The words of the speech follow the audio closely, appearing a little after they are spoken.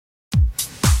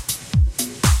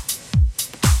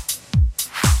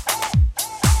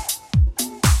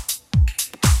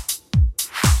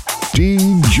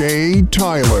DJ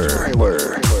Tyler.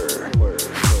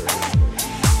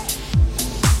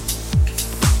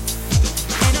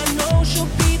 And I know she'll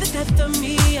be the death of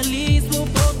me, at least we'll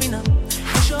both be numb.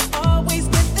 And she'll always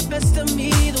get the best of me,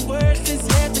 the worst is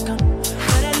yet to come.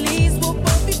 But at least we'll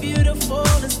both be beautiful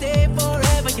and stay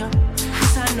forever young.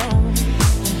 This I know,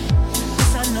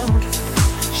 this I know.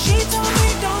 She told me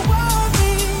don't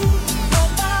worry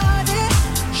about it.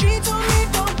 She told me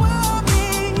don't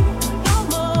worry no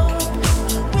more.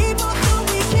 We both know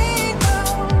we can't go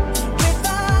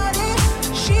without it.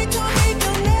 She told me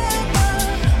you'll never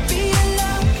be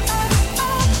alone.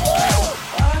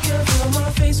 I can feel my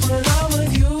face when I'm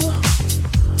with you,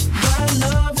 but I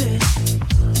love it,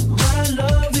 but I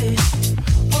love it.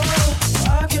 Oh,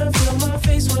 I can feel my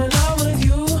face when I'm with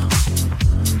you,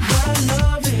 but I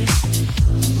love it,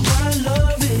 but I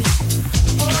love it.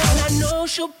 Oh, and I know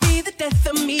she'll be the death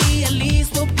of me, at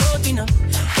least we'll both be numb.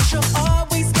 But she'll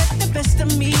always get the best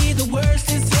of me, the worst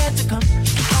is yet to come.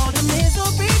 All the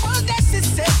misery was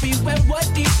necessary when we're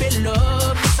deep in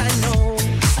love. Yes, I know,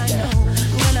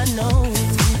 well I know.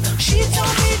 She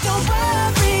told me don't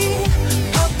worry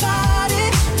about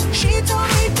it. She told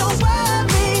me don't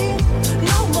worry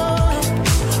no more.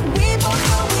 We both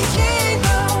know we can't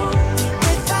go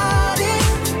without it.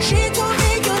 She told me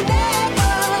you'll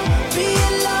never be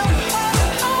alone.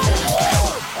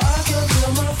 I can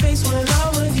feel my face when I'm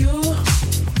with you,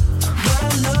 but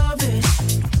I love it,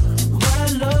 but I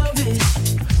love it.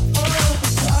 Oh,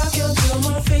 I can feel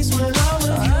my face when I'm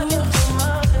with you,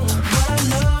 but I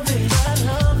love it, but I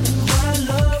love it, but I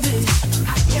love it.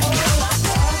 I can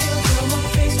feel my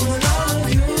face when I'm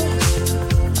with you,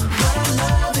 but I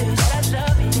love it, but I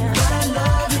love it, but I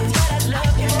love it, but I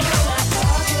love it.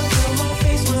 I can feel my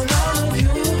face when I'm with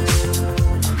you,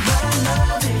 but I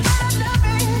love it, but I love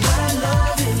it, but I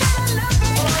love it.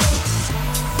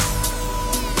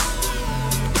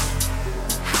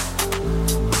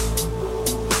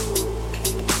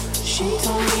 She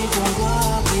told me don't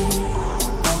worry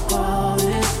about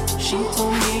it. She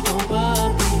told me don't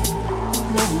worry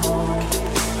no more.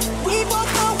 We both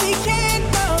know we can't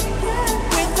go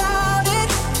without it.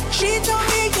 She told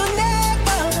me you'll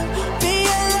never be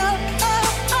alone.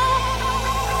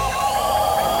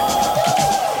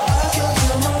 I can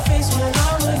feel my face when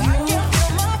I'm with you.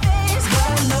 But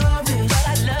I love it, but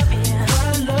I love it, but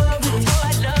I love it, oh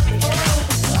I love it.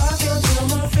 I can feel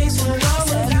my face when I'm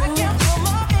with you. But I love it,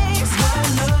 but I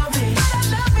love it, but I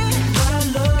love it.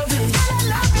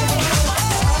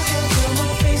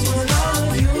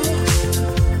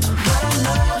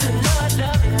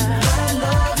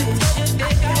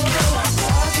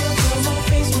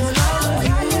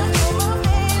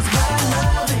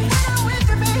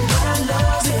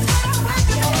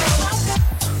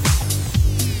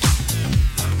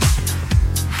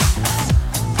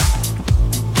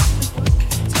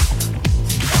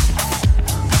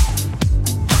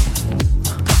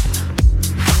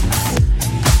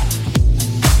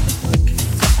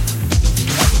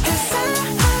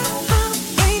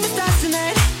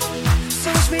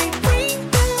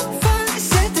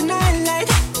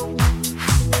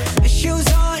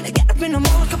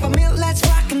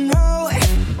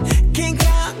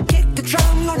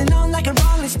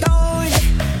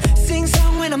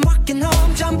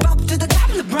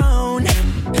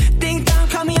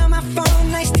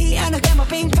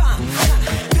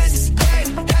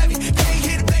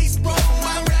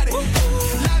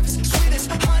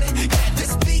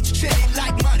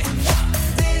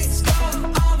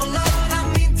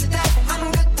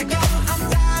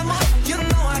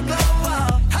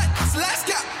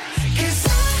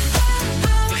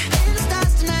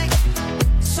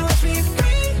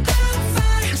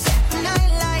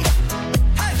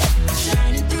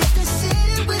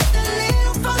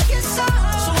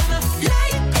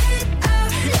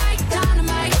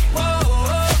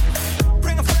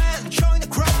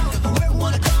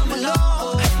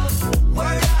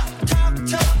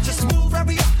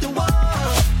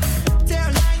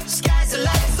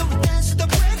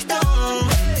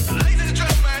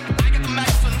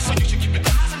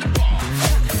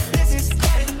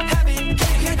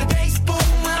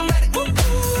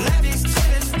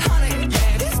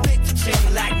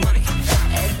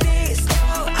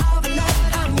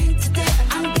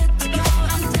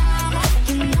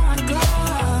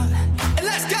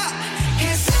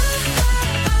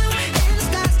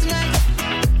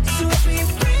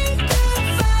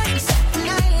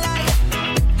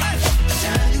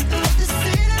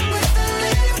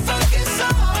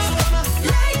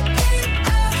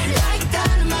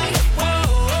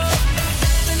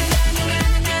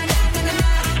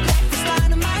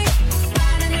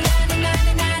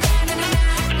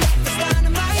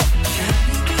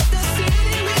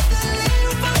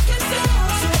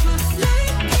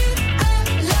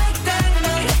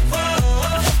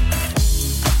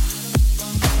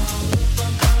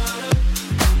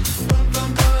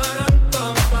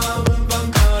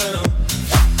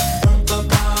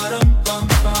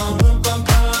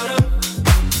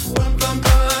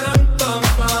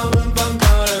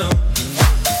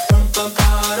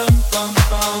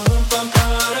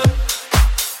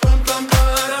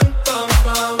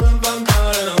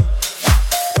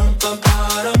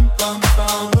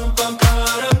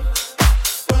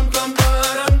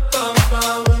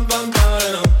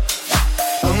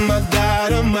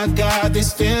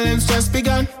 these feelings just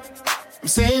begun. I'm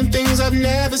saying things I've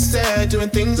never said, doing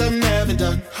things I've never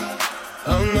done.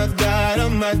 Oh my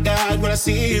God, when I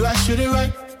see you I shoot it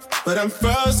right. But I'm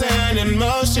frozen in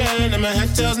motion and my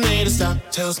head tells me to stop.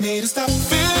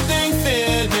 Feeling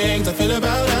feelings I feel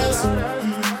about us.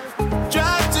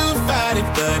 Try to fight it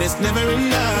but it's never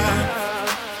enough.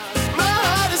 My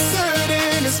heart is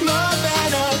hurting, it's more than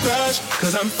a crush.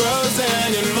 Cause I'm frozen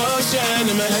in motion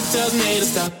and my head tells me to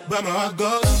stop. But my heart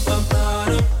goes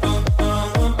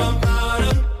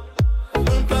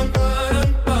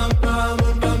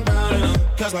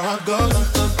cause my heart goes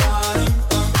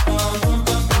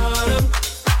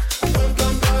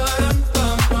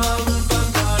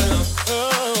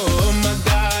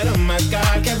oh my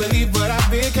God, can't believe what I've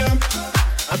become.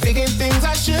 I'm thinking things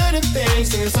I shouldn't think,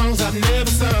 singing songs I've never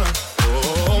sung.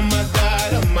 Oh my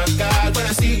God, when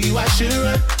I see you I should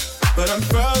run. But I'm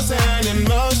frozen in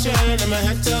motion and my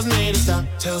head tells me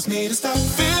to stop.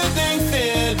 Feeling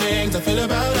feelings I feel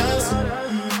about us.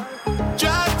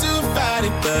 Try to fight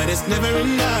it but it's never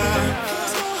enough.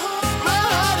 My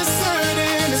heart is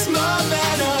hurting, it's more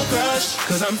than a crush.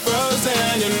 Cause I'm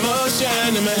frozen in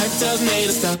motion and my head tells me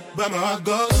to stop. But my heart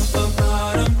goes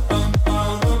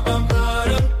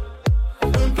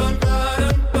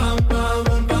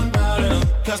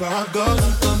cause my heart goes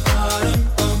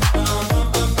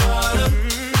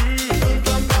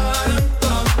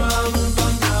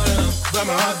but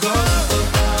my heart goes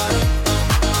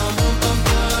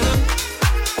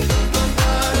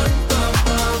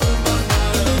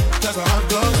cause my heart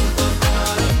goes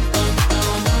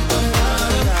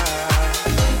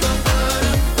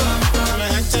my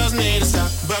head tells me to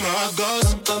stop but my heart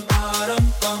goes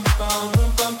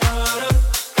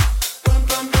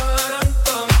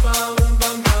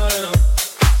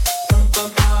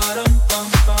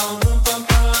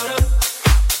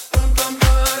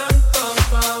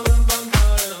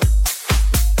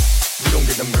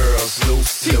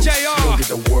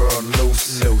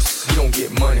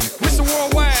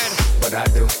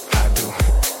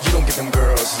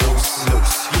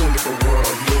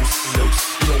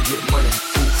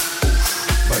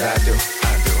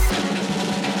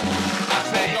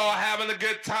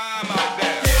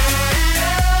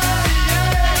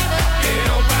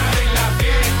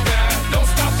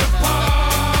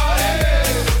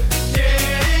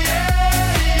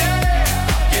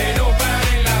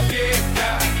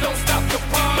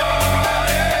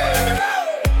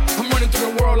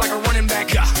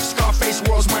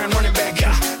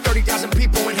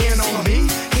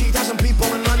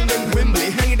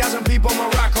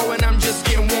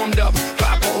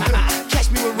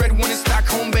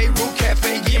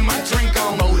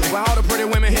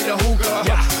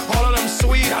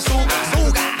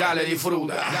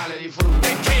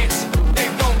They can't, they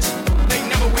won't, they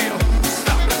never will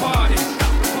stop the party.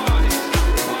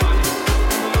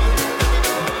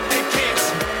 They can't,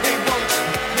 they won't,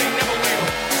 they never will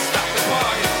stop the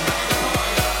party.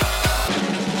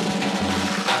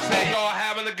 I say y'all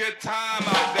having a good time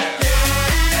out there.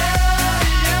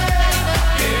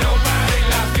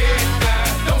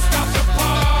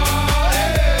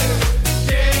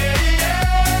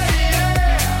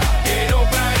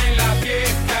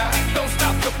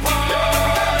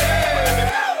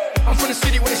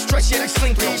 Yeah, like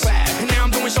Slinky. And now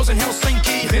I'm doing shows in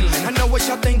Helsinki. I know what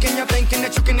y'all thinking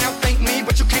that you can outthink me,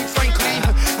 but you can't, frankly.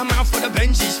 I'm out for the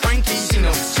Benjis, Frankies. You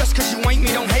know, just cause you ain't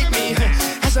me, don't hate me.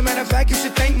 As a matter of fact, you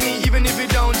should thank me, even if you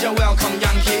don't. You're welcome,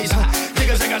 Yankees.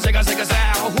 Zigga, zigga, zigga, zigga,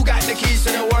 zow. Who got the keys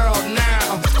to the world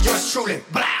now? Yours truly.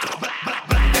 Blah, blah, blah,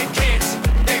 blah. They can't,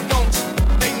 they won't,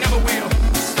 they never will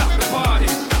stop the party.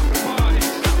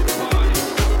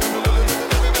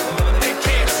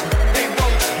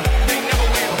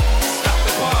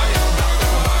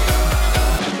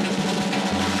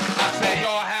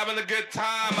 Good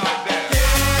time out there.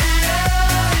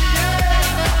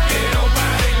 Que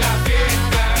nobody la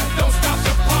fiesta, don't stop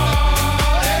the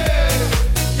party.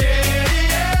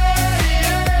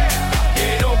 Que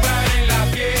nobody la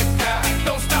fiesta,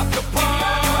 don't stop the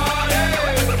party.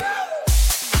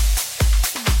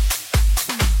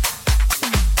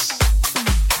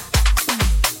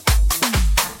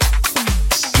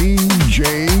 DJ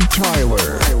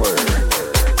Tyler.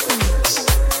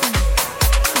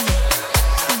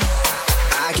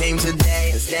 To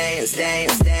dance, dance,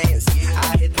 dance, dance.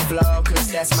 I hit the floor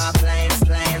cause that's my plans.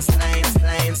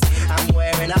 I'm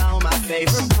wearing all my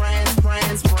favorite brands.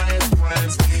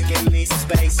 Give me some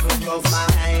space for both my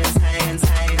hands.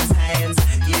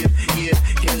 Yeah,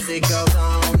 cause it goes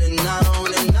on and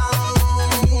on and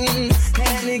on.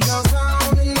 And it goes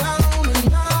on and on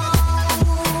and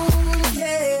on.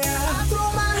 Yeah, I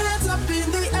throw my hands up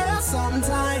in the air some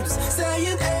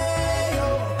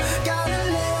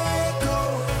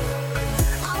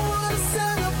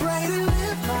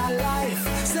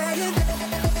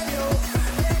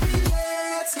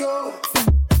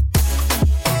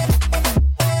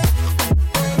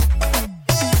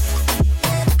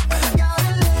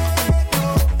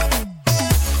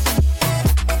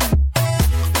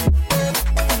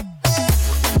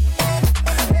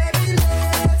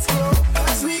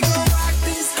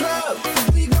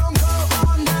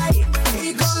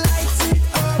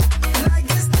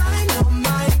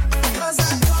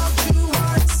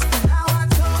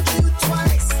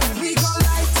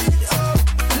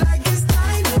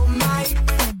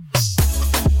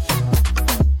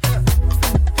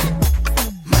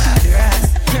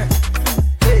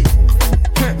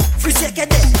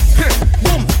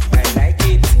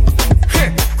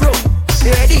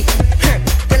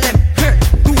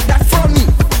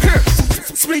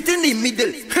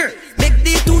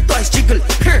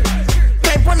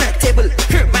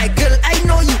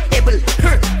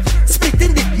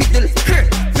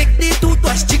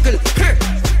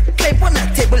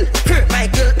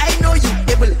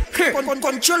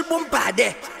bumper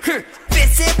there.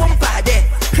 Face bumper there.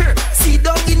 Sit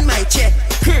down in my chair.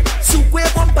 Sukwe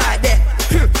bumper there.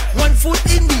 1 foot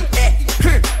in the air.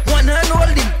 1 hand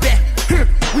holding bear.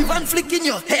 With 1 flick in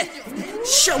your hair.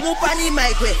 Shamu pani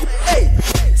my way. Hey,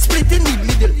 split in the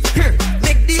middle.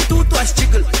 Make the 2 twice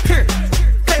jiggle.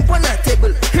 Climb on a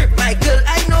table. My girl,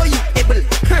 I know you able.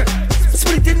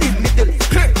 Split in the middle.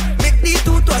 Make the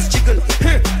 2 twice jiggle.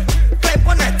 Climb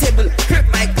on a table.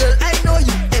 My girl, I know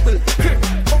you able.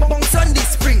 Bounce on the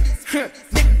spring.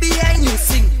 Make behind you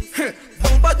sing.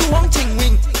 Bumper do Hong Ching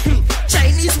Wing.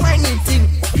 Chinese whining thing.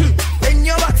 Then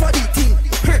you're back for the thing.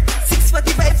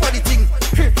 6:45 for the thing.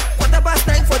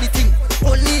 9:15 for the thing.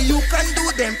 Only you can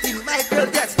do them thing. My girl,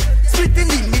 just split in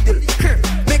the middle.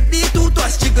 Make the 2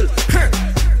 twice jiggle.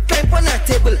 Climb on a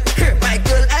table. My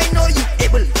girl, I know you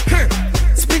able.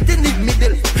 Split in the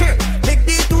middle. Make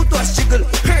the 2 twice jiggle.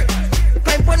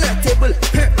 Climb on a table.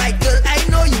 My girl, I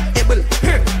know you able.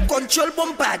 Control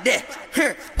bumper there.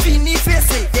 Fini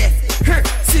face there.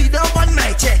 Sit down on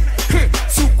my chair.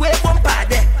 Sukwe bumper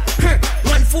there.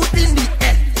 1 foot in the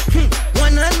air.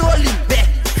 1 hand holding back.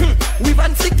 With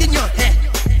 1 flick in your hair.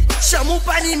 Shamu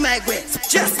pani my way.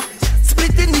 Just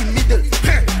split in the middle.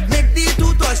 Make the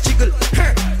 2 twice jiggle.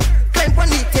 Climb on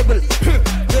the table.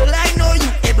 Girl, I know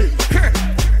you able.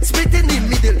 Split in the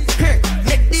middle.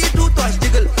 Make the 2 twice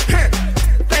jiggle.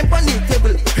 Climb on the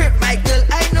table. My girl,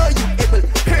 I know you able.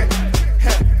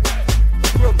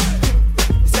 Bro,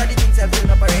 these are the things I've done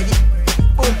up already.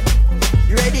 Boom.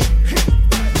 You ready?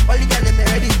 All the girls, them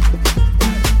ready.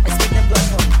 Let's make them go at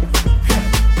home.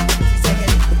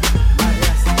 Second.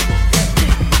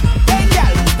 Hey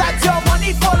girl, that's your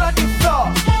money fall on the floor.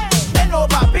 Bend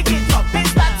over, pick it up.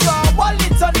 Bitch, that's your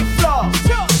wallet on the floor.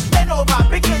 Bend over,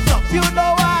 pick it up. You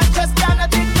know I just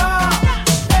cannot ignore.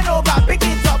 Bend over, pick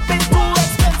it up. It's too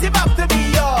expensive up to be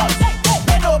yours.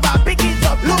 Bend over, pick it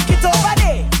up. Look it over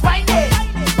there. Find it,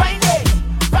 find it,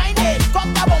 find it. Cock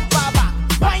the bumper back.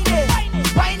 Find it,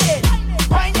 find it,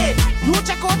 find it. You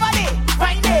check over there.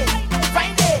 Find it,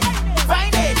 find it,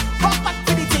 find it. Come back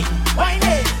to the thing. Find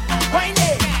it, find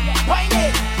it, find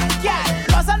it. Yeah,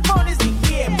 loss and found is the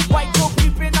game. Why go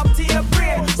creeping up to your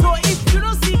brain? So if you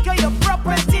don't seek your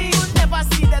property, you'll never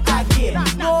see that again.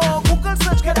 No Google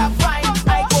search could I find.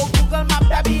 I go Google map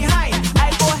that behind. I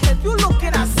go help you look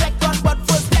in a second, but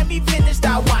first let me finish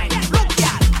that wine. Look,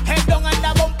 y'all, head down and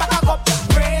the bumper cock up.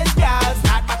 Praise y'all,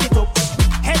 start back it up.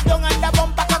 Head down and the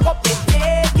bumper cock up.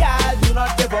 Yeah, y'all, do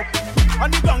not give up. On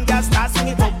the ground, y'all start sing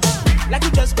it up. Like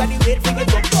you just graduate, bring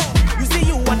it up. You see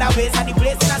you on the waist and the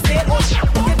place in a state. Oh,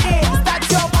 look at this, that's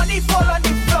your money fall on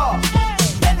the floor.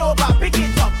 Bend over, pick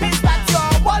it up. Bitch, that's your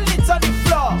wallet on the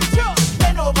floor.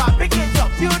 Bend over, pick it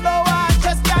up. You know I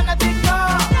just cannot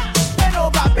ignore. Bend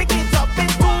over, pick it up.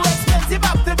 It's too expensive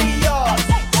up to be yours.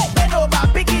 Bend over,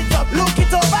 pick it up. Look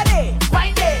it over there.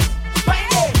 Find it,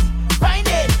 find it, find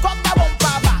it. Cock the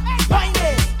bumper back. Find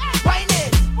it, find it,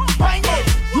 find it.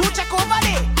 You check over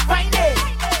there. Find it,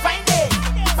 find it,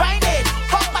 find it.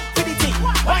 Come back to the thing.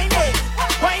 Find it,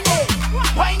 find it,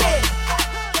 find it.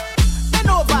 Bend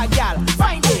over, girl.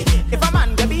 Find it. If a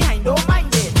man get behind, don't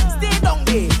mind it. Stay down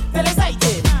there till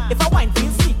excited. If a wine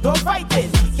feels sweet, don't fight it.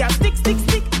 Can't stick, stick,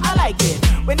 stick. I like it.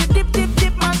 When it dip, dip,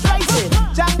 dip, man tries it.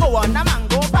 Django on a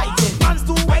mango bite it. Man's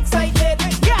too excited.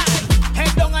 Yeah.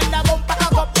 Head down and the bumper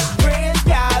cock up. Praise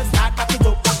girl, start back it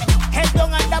up. Head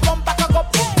down and the bumper cock up.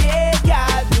 Yeah,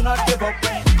 girl, do not give up.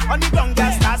 On the ground,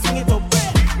 girl, start sing it up.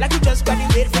 Like you just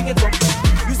graduate, bring it up.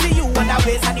 You see you on the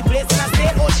waist and the place in a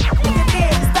state. Oh, look at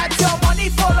this, that's your money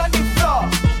fall on the floor.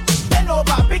 Bend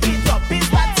over, pick it up. Bitch,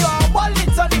 that's your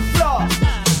wallet on the floor.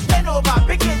 Bend over,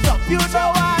 pick it up. You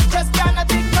know I just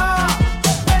cannot ignore.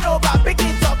 Bend over, pick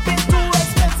it up. It's too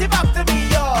expensive up to be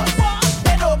yours.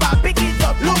 Bend over, pick it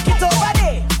up. Look it over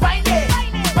there. Find it,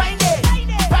 find it,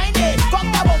 find it. Cock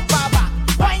the bumper back.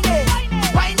 Find it,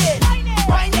 find it,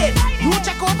 find it. You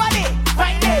check over there.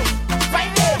 Find it,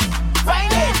 find it,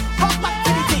 find it. Come back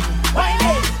to the thing. Find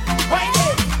it, find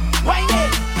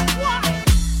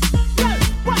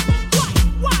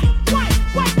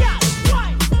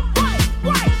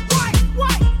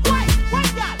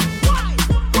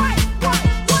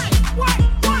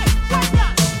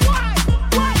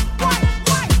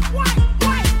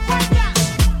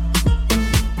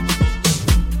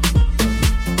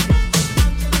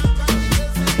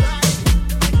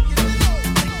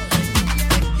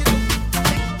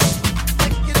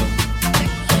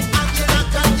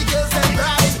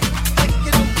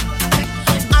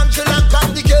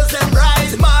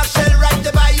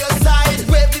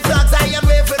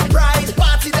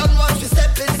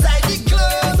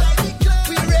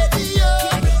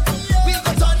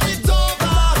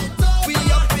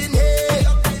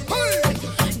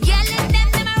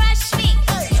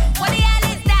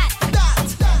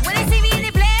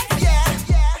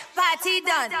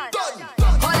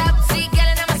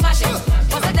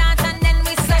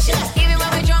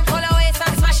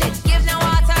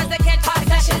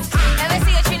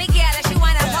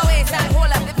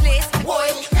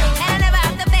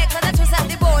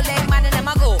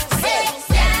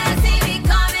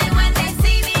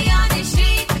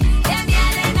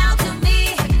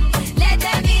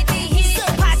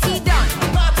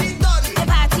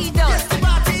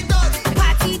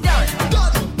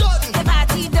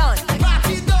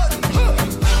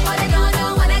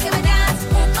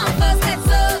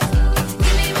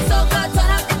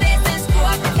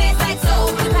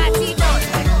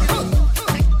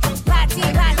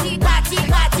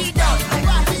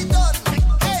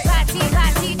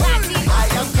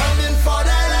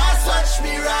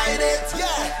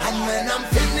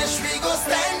crash, we go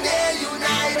stand there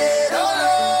united. Oh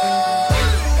Lord,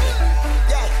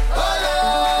 yeah, oh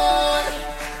Lord.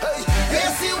 Hey, they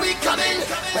see we coming.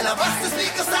 When I bust the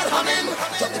speakers start humming,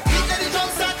 drop the beat and the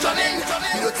drums start drumming.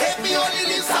 You don't take me, only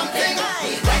leave something.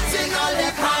 Wrecking all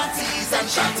their parties and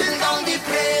shutting down the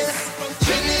place.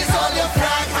 Chimneys on your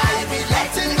flag high, we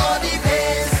letting go the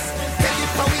bass. Take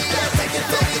it from me, yeah, take it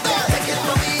from me, yeah, take it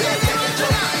from me, yeah, take it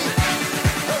from me.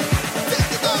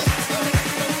 Take it on,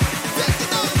 take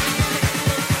it on.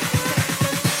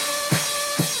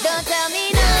 Don't tell me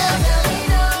no,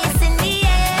 it's in the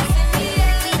air.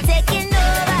 We taking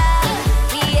over,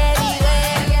 we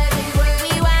everywhere.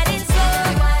 We winding slow,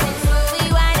 we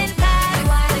winding fast.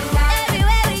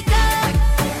 Everywhere we go,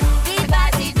 the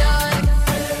party done.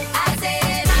 I say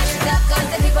mash it up 'cause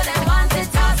the people that want it,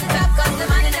 toss it up 'cause the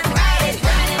money them ride it.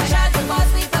 Women in charge, the boss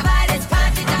we provide it.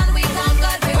 Party done, we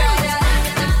conquered, we ride it.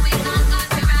 Party done, we conquered,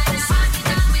 we ride it. Party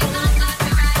done, we conquered, we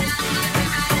ride it.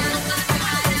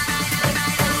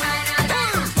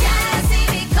 Yeah, see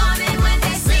me coming when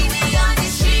they see me on the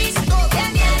streets.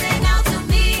 Them yelling out to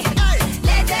me.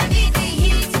 Let them eat the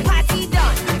heat. Party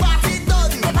done. Party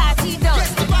done, The party done.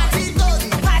 yes, the party done,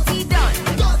 Party done.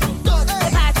 done, done, The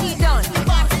hey, party done.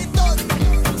 party done.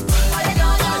 All I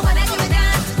don't know when I give it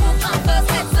down. Who come first,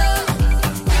 let's go.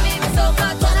 We make me so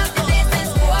good. Turn up the bass and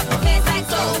screw up the place like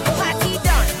so. Party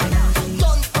done.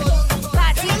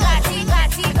 Party, party,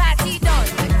 party, party done.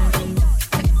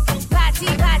 Party,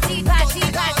 party, party,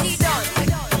 party done.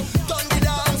 Done the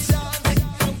dance,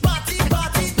 party,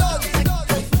 party done.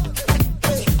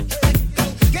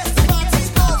 Yes, the party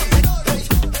done.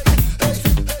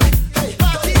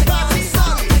 Party, party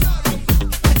done.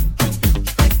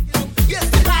 Yes,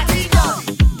 the party done.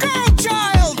 Girl,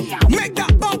 child, make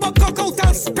that bumper cock out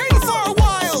and spin for a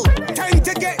while. Time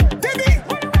to get dibby.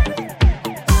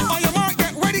 On your mark,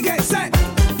 get ready, get set.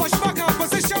 Push back and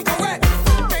position correct.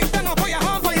 Bend down and put your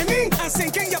hand on your knee and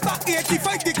sink in your back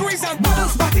 85 degrees and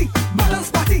balance body,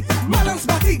 balance body, balance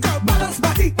body, girl, balance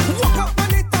body. Walk up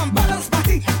on it and balance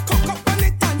body. Cock up on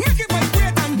it and make it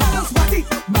vibrate and balance body,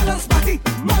 balance body,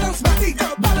 balance body,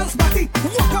 girl, balance body.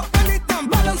 Walk up on it and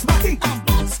balance body and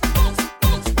bounce, bounce,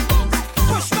 bounce, bounce.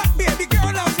 Push back, baby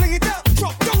girl, and fling it up.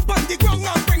 Drop down on the ground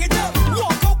and bring it up.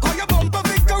 Walk up on your bumper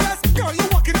vigorous. Girl, you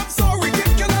walking up so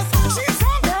ridiculous. She's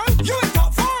on, girl, you ain't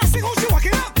top far. See how she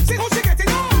walking up, see how she getting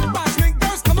on. Bashment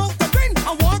girls come out the bin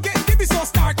and want get dibby, so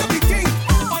start up the thing.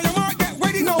 On your mark, get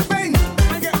ready, no bend.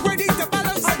 And get ready to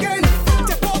balance again.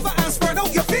 Tip over and spread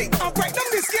out your feet. And break down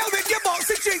the scale with your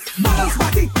boxy cheek. Balance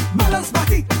body, balance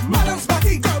body, balance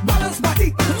body, girl, balance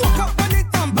body. Walk up on it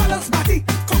and balance body.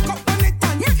 Cock up on it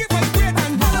and make it vibrate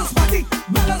and balance body,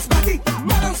 balance body,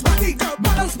 balance body, girl,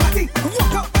 balance body.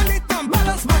 Walk up on it and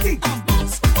balance body and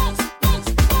bounce, bounce, bounce,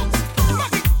 bounce.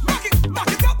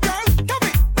 Back it up, girl. Dub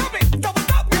it, double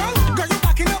up, girl. Girl, you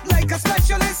backing up like a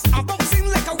specialist. I'm bouncing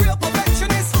like a real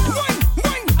perfectionist.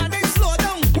 Wine, and then slow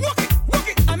down. Walk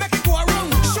it, and make it go around.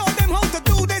 Show them how to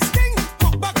do this thing.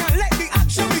 Pop back and let the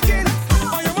action begin.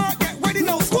 On your mark, get ready,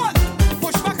 now squat.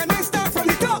 Push back and then start from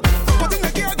the top. Put in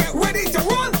the gear, get ready to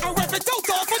roll. And rev it out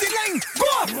off for the lane. Go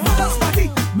up. Balance body,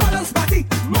 balance body,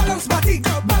 balance body,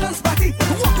 girl, balance body.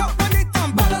 Walk up on it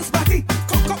and balance body.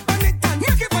 Cock up on it and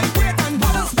make it vibrate and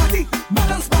balance body,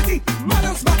 balance body,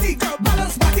 balance body, girl,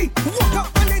 balance body. Walk up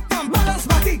on it and balance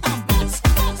body and bounce,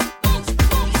 bounce, bounce,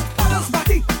 bounce. Balance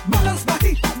body, balance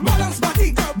body, balance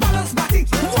body, girl, balance body.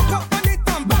 Walk up on it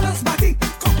and balance body.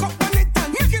 Cock up on it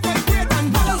and make it vibrate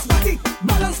and balance body,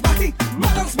 balance body,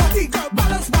 balance body, girl,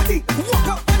 balance body. Walk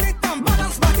up on it and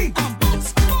balance body and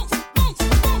bounce, bounce, bounce,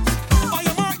 bounce. On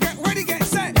your mark, get ready, get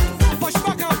set. Push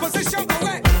back and position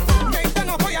correct. Bend down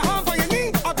and put your hand on your knee.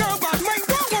 A girl bad mind,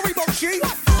 don't worry about she.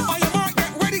 On your mark,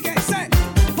 get ready, get set.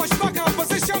 Push back and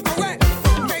position correct.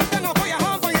 Bend down and put your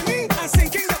hand on your knee and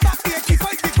sink in your back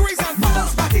 85 degrees and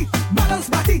balance body, balance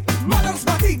body, balance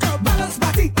body, girl, balance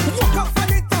body. Walk up on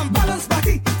it and balance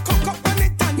body. Cock up on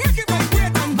it and make it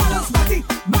vibrate and balance body,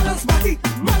 balance body,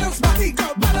 balance body,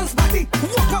 girl, balance body.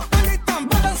 Walk up on it and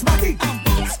balance body and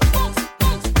bounce, bounce,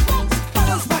 bounce, bounce.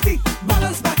 Balance body,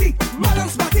 balance body,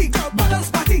 balance body, girl, balance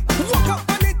body. Walk up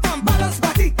on it and balance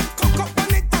body. Cock up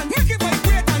on it and make it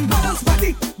vibrate and balance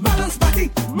body, balance body,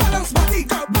 balance body,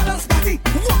 girl, balance body.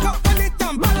 Walk up on it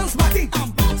and balance body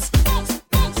and bounce, bounce,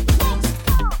 bounce, bounce.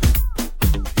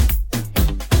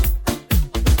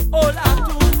 Hola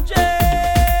Tunje,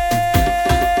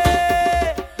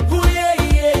 ooh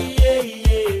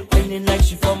yeah. Whining like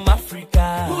she from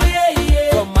Africa, ooh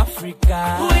yeah. From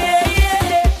Africa, ooh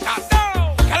yeah. Calm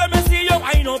down, girl, me see you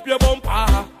wind up your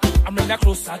bumper. I'm bring that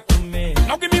closer to me.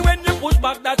 Now give me when you push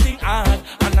back that thing hard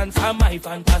and answer my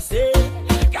fantasy.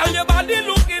 Girl, your body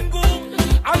looking good,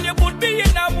 and you put me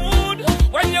in a mood.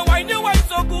 When you wine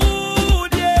so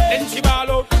good, yeah. Then she ball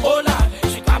out, oh Lord.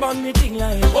 She grab on me thing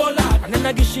like, oh Lord. And then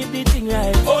I give she the thing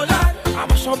like, oh Lord. I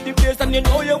mash up the place and you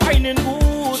know you're whining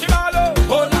good. She ball out,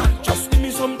 oh Lord. Just give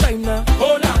me some time now,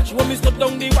 oh Lord. She want me stop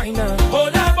down the wine now, oh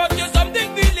Lord. But you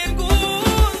something feeling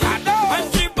good. I know.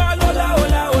 And she ball, hola,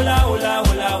 hola, hola, hola,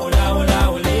 hola, hola, hola,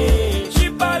 hola. She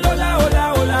ball, hola, hola,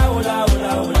 hola, hola, hola,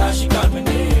 hola. She call me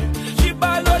name. She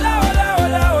ball, hola, hola,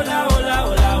 hola, hola, hola,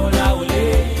 hola, hola, hola.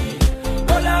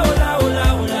 Hola, hola, hola,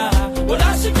 hola, hola.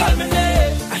 She call me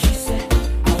name. And she say,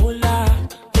 hola,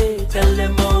 hey, tell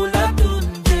them hola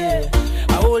tunde,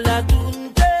 hola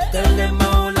tunde. Tell them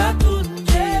hola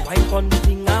tunde. Wipe on the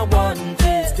thing I want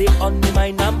it. Stay on the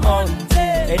mind I'm on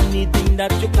it. Anything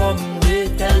that you come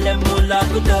with, tell them hola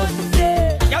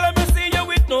tunde. Girl, let me see you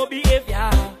with no behavior.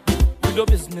 Do your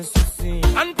business, you see,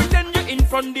 and pretend you're in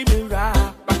front the mirror.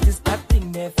 Practice that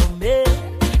thing there for me.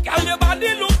 Girl, your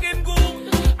body looking good,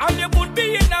 and you put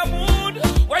me in a mood.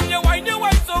 When you wine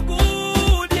so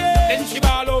good, yeah. Then she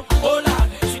ball out, oh Lord.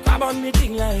 She grab on me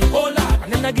thing like, oh Lord.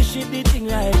 And then I give she the thing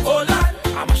like, oh Lord.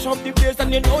 I mash up the place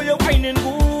and you know you're whining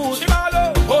good. She ball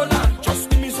out, oh Lord. Just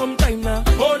give me some time now,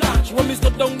 oh Lord. She want me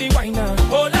stop down the wine now,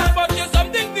 oh Lord. But you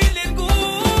something feeling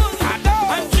good. I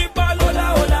know. And she ball, hola,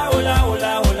 hola, hola,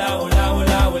 hola, hola, hola,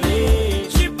 hola, hola.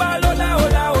 She ball, hola,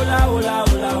 hola, hola, hola,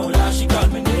 hola, hola. She call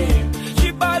me name.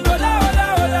 She ball, hola, hola,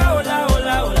 hola, hola,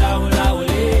 hola, hola, hola,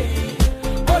 hola.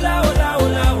 Hola, hola,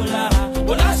 hola, hola,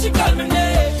 hola. She call me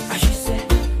name. And she say,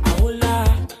 hola,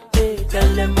 hey, tell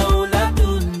them hola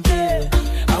tunde,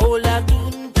 hola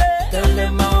tunde. Tell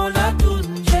them hola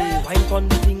tunde. Wine on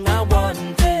the thing I want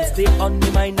it. Stay on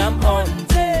the mind I'm on it.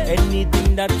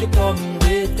 Anything that you come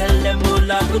with, tell them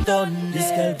hola tunde.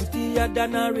 This girl prettier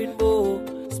than a rainbow,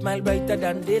 smile brighter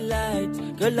than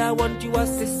daylight. Girl, I want you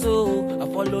as a so. I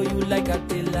follow you like a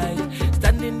daylight.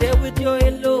 Standing there with your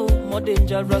halo, more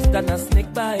dangerous than a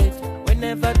snake bite.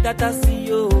 Whenever that I see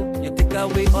you, you take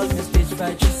away all the stage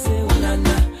fright. You say, ooh la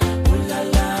la, ooh la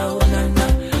la, ooh la la,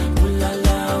 ooh la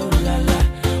la, ooh la la,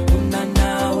 ooh na na,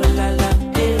 ooh la la,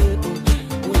 eh,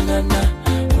 ooh na na,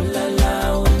 ooh la la,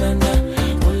 ooh na na,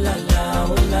 ooh la la,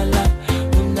 ooh la la,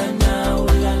 ooh na na,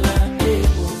 ooh la la, eh,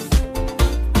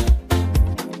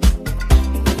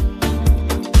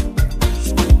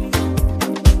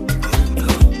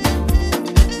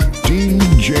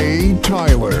 DJ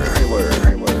Tyler.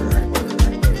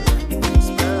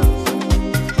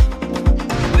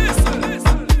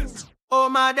 Oh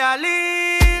my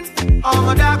darling, oh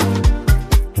my darling,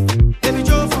 baby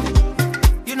Jofa,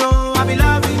 you know I be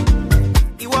loving.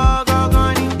 You are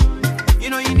gone, you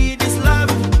know you need this love.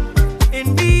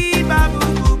 Indeed, babu,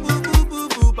 boo, boo, boo, boo,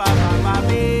 boo, ba, ba, ba,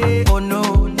 ba. Oh no,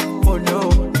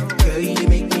 girl you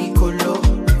make me colo.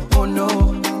 Oh no,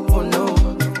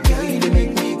 girl you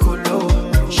make me colo.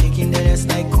 Shaking the ass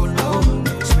like colo,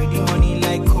 spreading money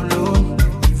like colo.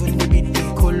 Even the beat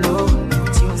they colo.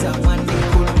 Tunes that one day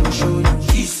colo show you.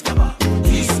 Iskaba,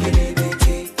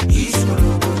 iskelebete,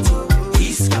 iskoloboto.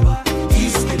 Iskaba,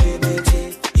 iskelebete,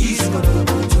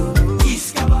 iskoloboto.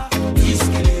 Iskaba,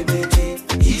 iskelebete,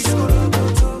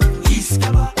 iskoloboto.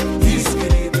 Iskaba,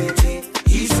 iskelebete,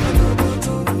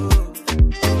 iskoloboto.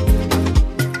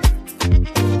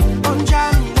 On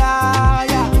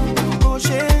Jamilaya, go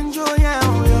change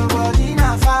your body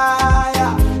na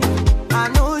fire. I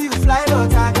know you fly,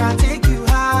 but I can take you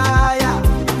higher.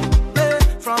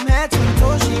 From head to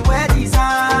toe, she wear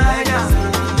designer.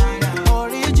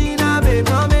 Original, babe,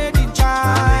 no made in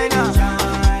China.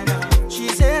 She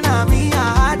say na me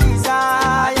I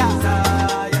desire.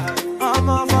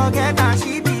 I'ma forget that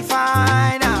she be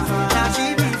fine. Now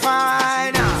she be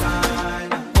fine.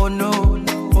 Oh no,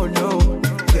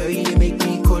 girl you make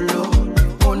me colo.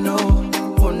 Oh no,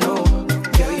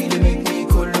 girl you make me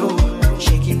colo.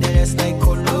 Shaking the ass like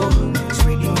colo,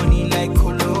 spreading money like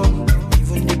colo.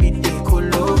 Even the beat they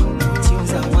colo.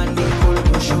 Tunes that one day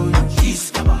colo show you.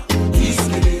 Iskaba,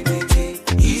 iskelebete,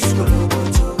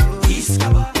 iskoloboto.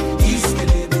 Iskaba,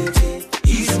 iskelebete,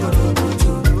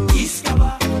 iskoloboto. Iskaba,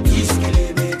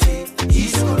 iskelebete,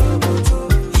 iskoloboto.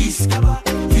 Iskaba,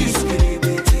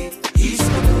 iskelebete,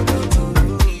 iskoloboto.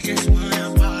 We just wanna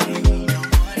party, we don't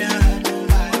wanna hurt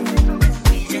nobody.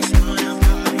 We just wanna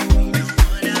party, we don't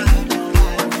wanna hurt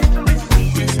nobody. We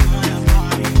just wanna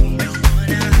party, we don't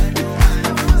wanna hurt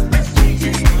nobody. We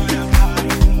just wanna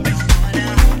party, we don't wanna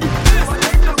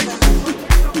hurt nobody.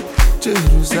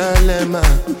 Jerusalem,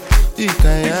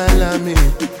 ikayalami,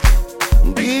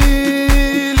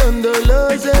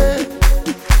 ngilondoloze,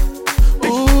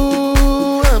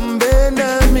 uhambe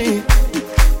nami,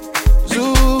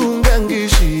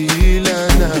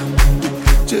 zungangishilana.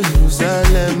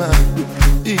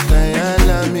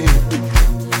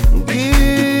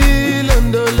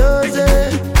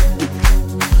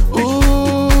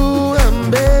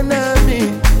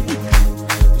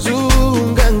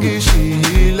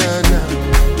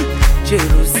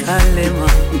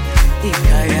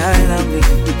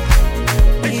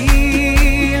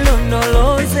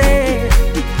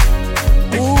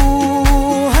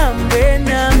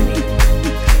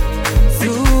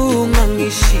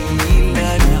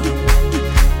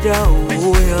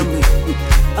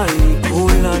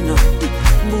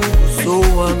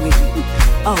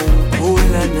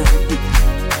 awukholana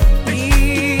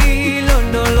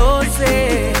ilondoloze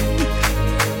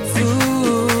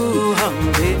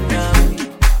zuhambe nami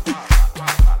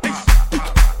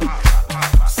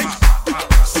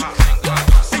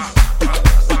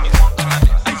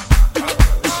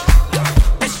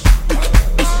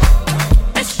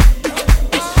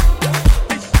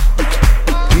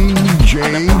DJ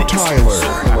Tyler.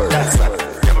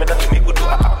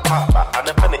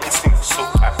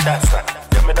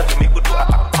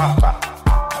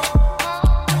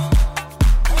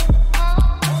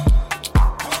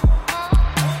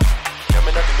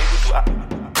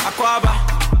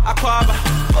 Aquaba,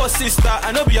 oh sister,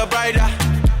 I know be your brider.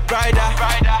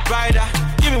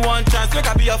 Give me one chance, make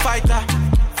I be a fighter,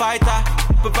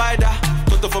 provider.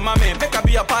 Toto for my man, make I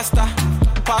be a pasta.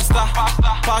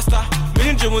 Me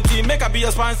and Jimuti, make I be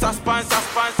a sponsor.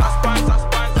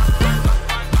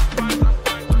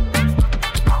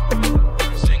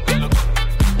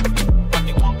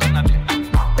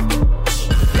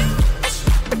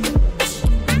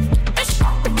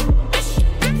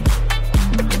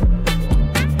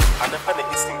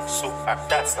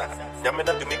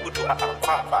 Yamena do me good to a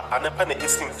papa, and a penny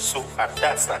is so at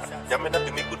that's not. Yamena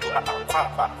do me good to a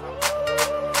papa.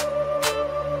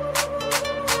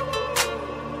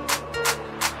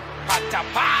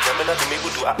 Yamena do me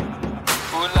good to a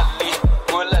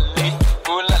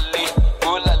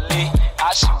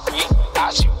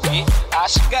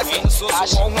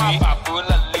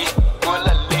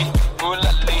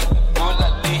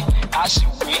Ulali,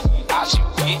 Ashiwi,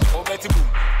 Ashiwi, Obetibu,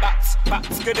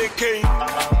 Bats, get a king.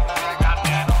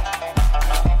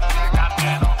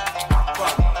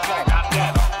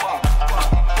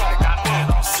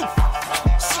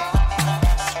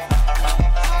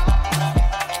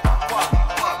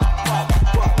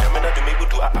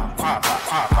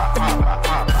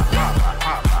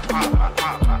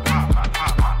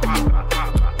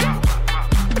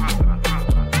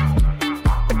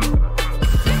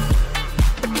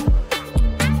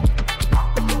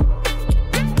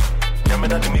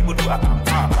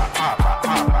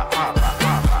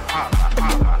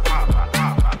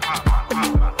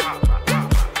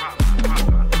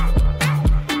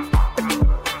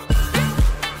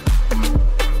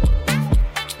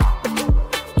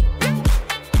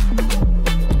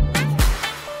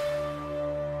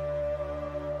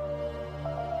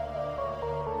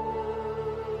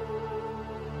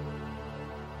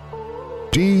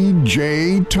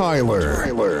 DJ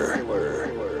Tyler.